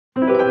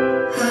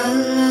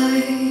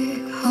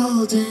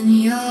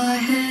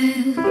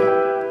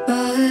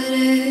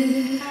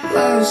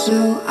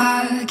So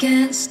I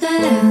can't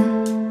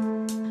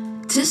stand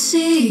to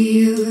see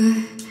you,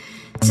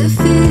 to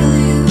feel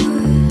you.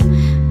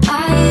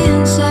 My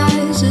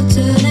insides are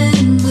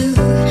turning blue.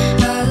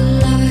 I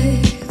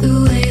like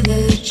the way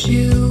that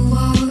you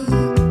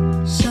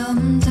walk.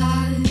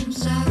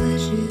 Sometimes I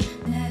wish you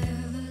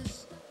never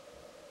stop.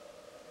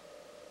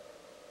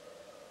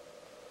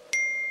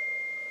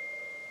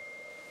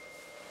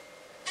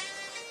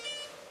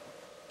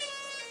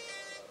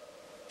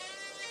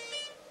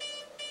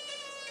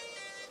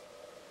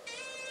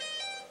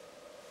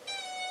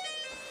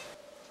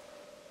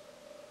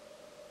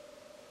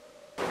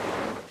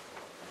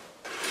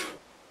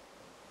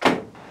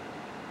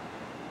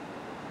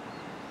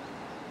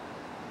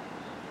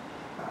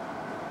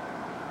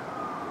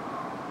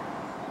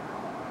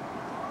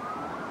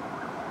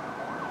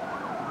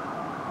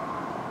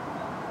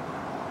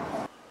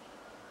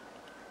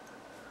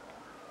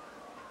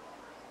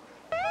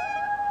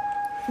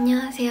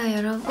 안녕하세요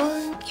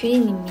여러분,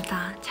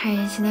 규린입니다.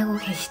 잘 지내고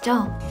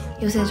계시죠?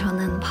 요새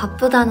저는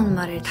바쁘다는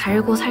말을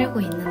달고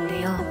살고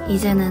있는데요.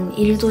 이제는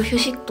일도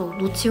휴식도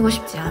놓치고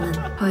싶지 않은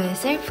저의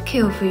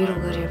셀프케어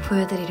브이로그를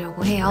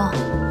보여드리려고 해요.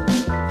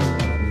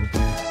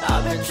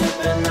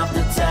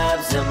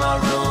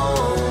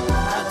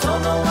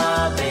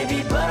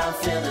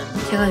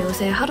 제가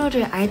요새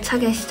하루를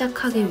알차게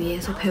시작하기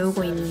위해서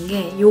배우고 있는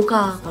게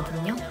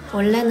요가거든요.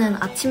 원래는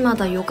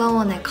아침마다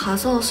요가원에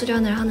가서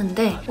수련을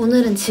하는데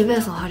오늘은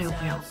집에서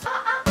하려고요.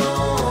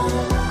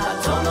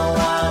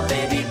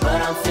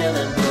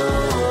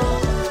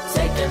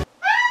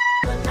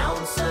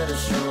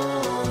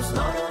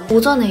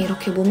 오전에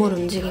이렇게 몸을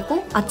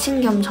움직이고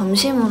아침 겸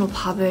점심으로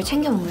밥을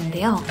챙겨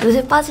먹는데요.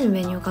 요새 빠진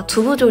메뉴가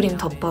두부조림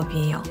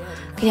덮밥이에요.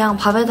 그냥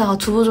밥에다가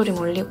두부조림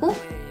올리고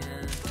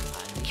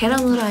계란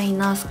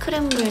후라이나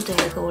스크램블드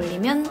에그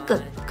올리면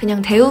끝!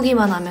 그냥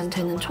데우기만 하면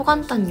되는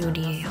초간단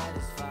요리예요.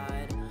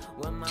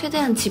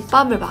 최대한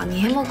집밥을 많이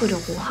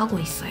해먹으려고 하고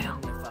있어요.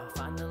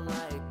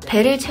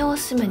 배를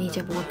채웠으면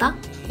이제 뭐다?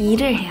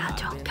 일을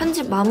해야죠.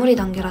 편집 마무리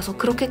단계라서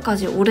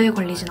그렇게까지 오래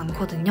걸리진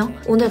않거든요.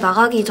 오늘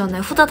나가기 전에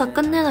후다닥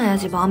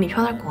끝내놔야지 마음이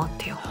편할 것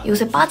같아요.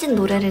 요새 빠진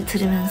노래를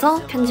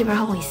들으면서 편집을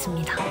하고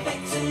있습니다.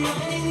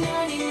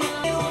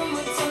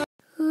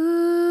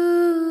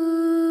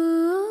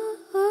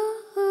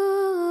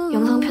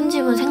 영상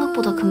편집은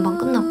생각보다 금방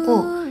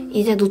끝났고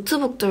이제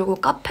노트북 들고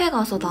카페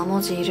가서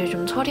나머지 일을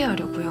좀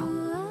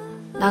처리하려고요.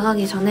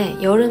 나가기 전에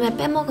여름에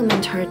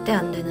빼먹으면 절대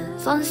안 되는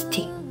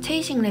선스틱,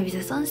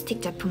 체이싱래빗의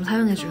선스틱 제품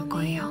사용해줄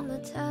거예요.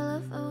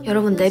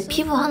 여러분, 내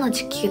피부 하나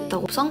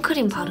지키겠다고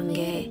선크림 바른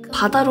게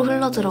바다로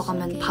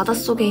흘러들어가면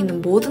바닷속에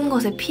있는 모든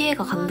것에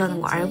피해가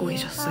간다는 거 알고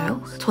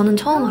계셨어요? 저는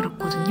처음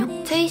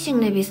알았거든요.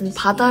 체이싱래빗은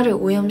바다를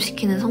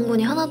오염시키는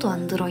성분이 하나도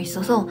안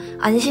들어있어서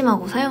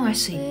안심하고 사용할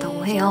수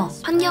있다고 해요.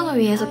 환경을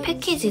위해서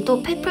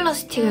패키지도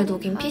폐플라스틱을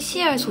녹인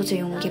PCR 소재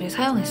용기를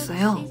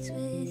사용했어요.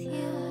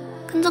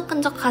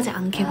 끈적끈적하지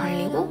않게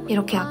발리고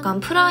이렇게 약간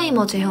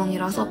프라이머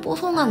제형이라서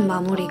뽀송한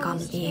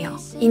마무리감이에요.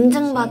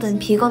 인증받은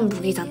비건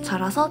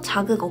무기자차라서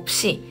자극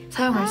없이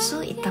사용할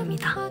수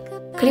있답니다.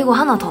 그리고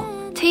하나 더!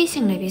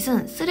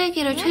 체이싱래빗은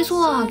쓰레기를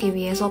최소화하기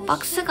위해서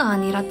박스가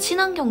아니라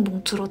친환경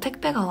봉투로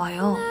택배가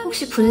와요.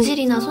 혹시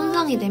분실이나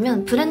손상이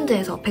되면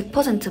브랜드에서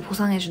 100%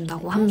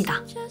 보상해준다고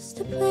합니다.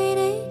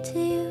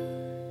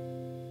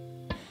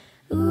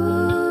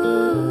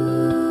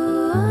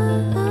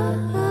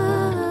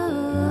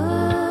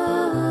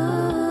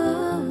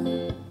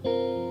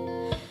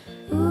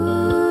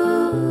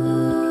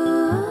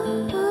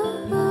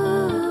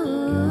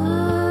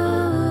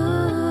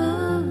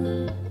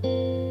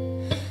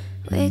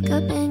 Wake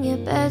up in your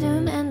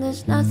bedroom and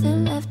there's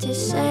nothing left to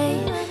say.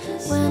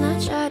 When I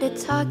try to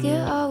talk,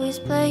 you're always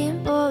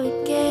playing board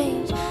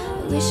games. I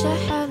wish I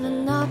had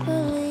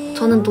Monopoly.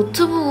 저는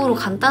노트북으로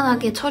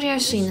간단하게 처리할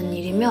수 있는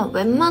일이면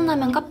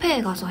웬만하면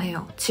카페에 가서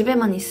해요.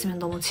 집에만 있으면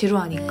너무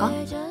지루하니까.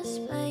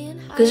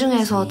 그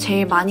중에서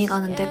제일 많이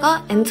가는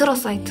데가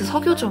엔트러사이트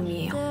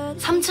석유점이에요.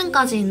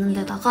 3층까지 있는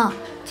데다가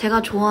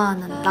제가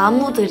좋아하는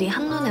나무들이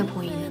한눈에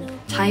보이는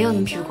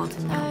자연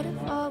뷰거든요.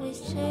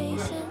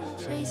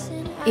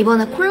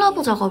 이번에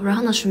콜라보 작업을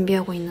하나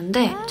준비하고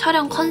있는데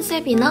촬영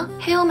컨셉이나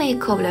헤어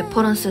메이크업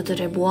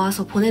레퍼런스들을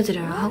모아서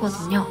보내드려야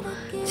하거든요.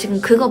 지금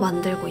그거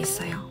만들고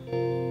있어요.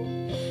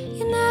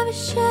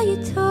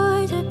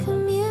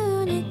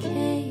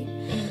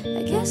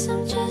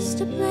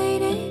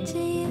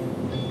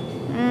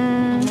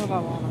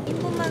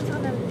 이것만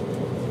사면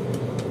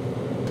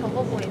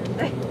적어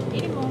보이는데?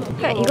 1인분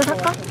그래, 이거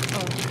살까?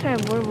 그래,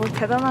 뭘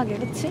대단하게,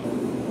 그치?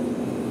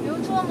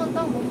 요 조합만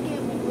딱 먹기에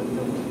먹고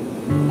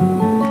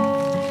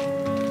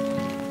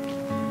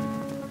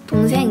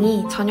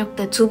동생이 저녁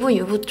때 두부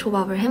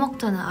유부초밥을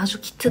해먹자는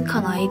아주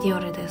기특한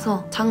아이디어를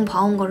내서 장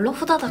봐온 걸로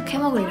후다닥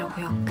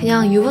해먹으려고요.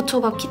 그냥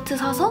유부초밥 키트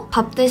사서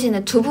밥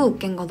대신에 두부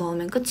으깬 거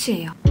넣으면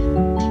끝이에요.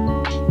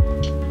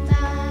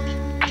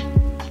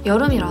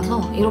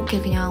 여름이라서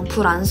이렇게 그냥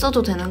불 안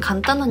써도 되는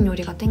간단한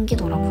요리가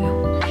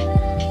땡기더라고요.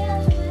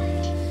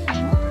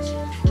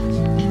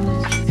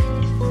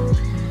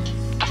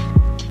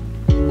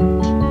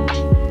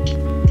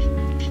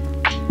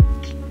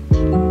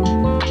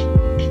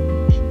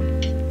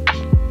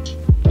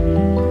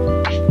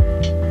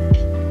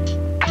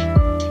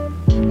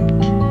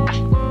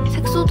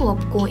 효도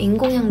없고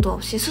인공향도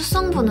없이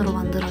수성분으로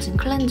만들어진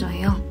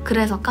클렌저예요.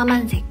 그래서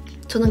까만색.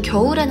 저는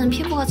겨울에는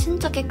피부가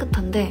진짜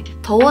깨끗한데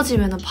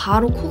더워지면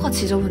바로 코가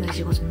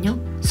지저분해지거든요.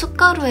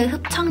 숯가루의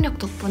흡착력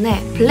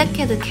덕분에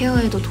블랙헤드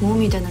케어에도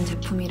도움이 되는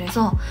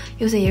제품이라서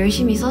요새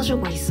열심히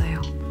써주고 있어요.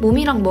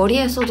 몸이랑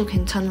머리에 써도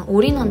괜찮은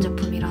올인원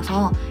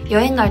제품이라서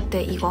여행 갈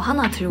때 이거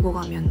하나 들고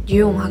가면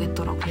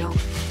유용하겠더라고요.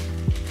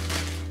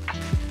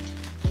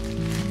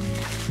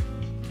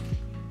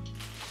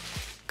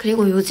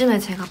 그리고 요즘에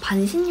제가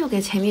반신욕에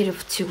재미를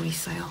붙이고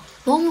있어요.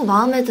 너무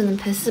마음에 드는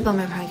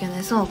베스밤을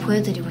발견해서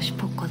보여드리고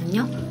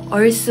싶었거든요.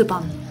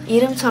 얼스밤.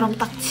 이름처럼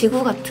딱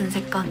지구 같은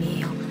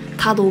색감이에요.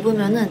 다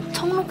녹으면은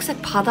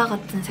청록색 바다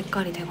같은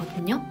색깔이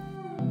되거든요.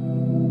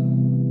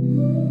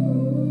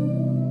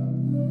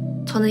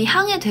 저는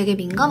향에 되게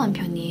민감한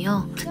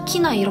편이에요.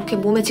 특히나 이렇게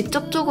몸에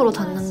직접적으로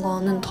닿는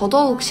거는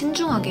더더욱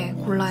신중하게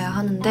골라야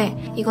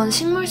하는데 이건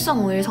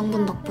식물성 오일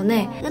성분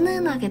덕분에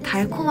은은하게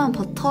달콤한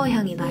버터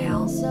향이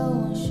나요.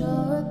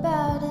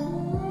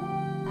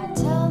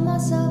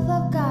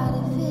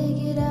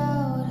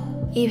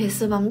 이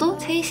베스밤도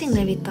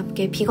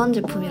체이싱래빗답게 비건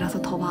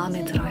제품이라서 더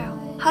마음에 들어요.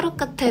 하루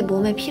끝에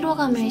몸의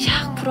피로감을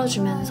샥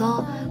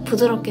풀어주면서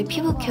부드럽게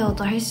피부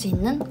케어도 할 수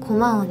있는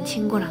고마운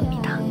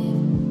친구랍니다.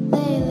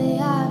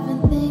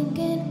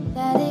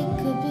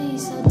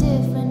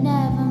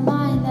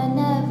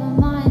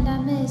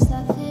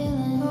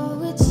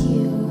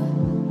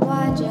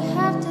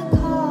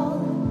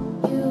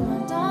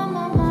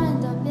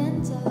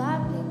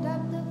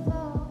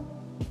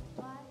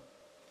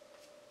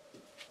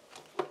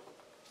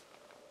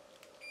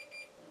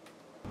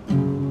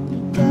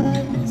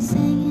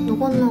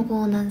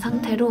 노곤노곤한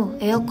상태로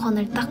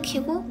에어컨을 딱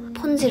켜고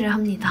폰지를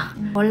합니다.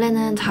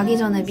 원래는 자기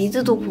전에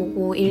미드도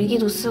보고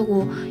일기도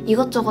쓰고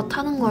이것저것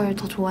하는 걸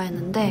더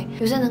좋아했는데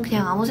요새는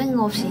그냥 아무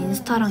생각 없이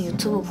인스타랑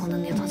유튜브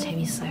보는 게 더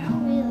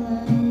재밌어요.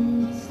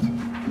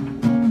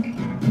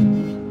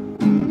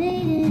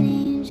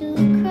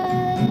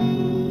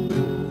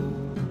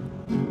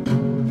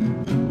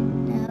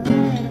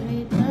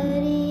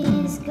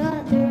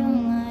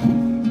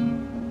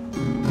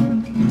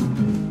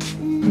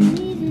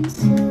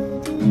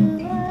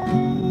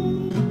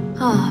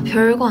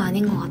 별거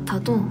아닌 것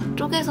같아도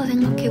쪼개서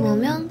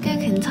생각해보면 꽤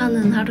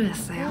괜찮은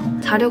하루였어요.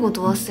 자려고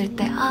누웠을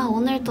때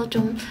오늘도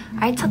좀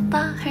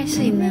알찼다 할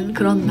수 있는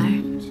그런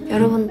날.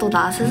 여러분도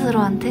나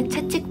스스로한테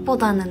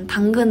채찍보다는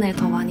당근을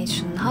더 많이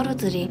준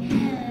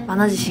하루들이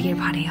많아지시길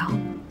바래요.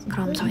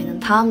 그럼 저희는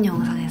다음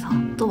영상에서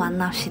또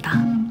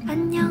만납시다.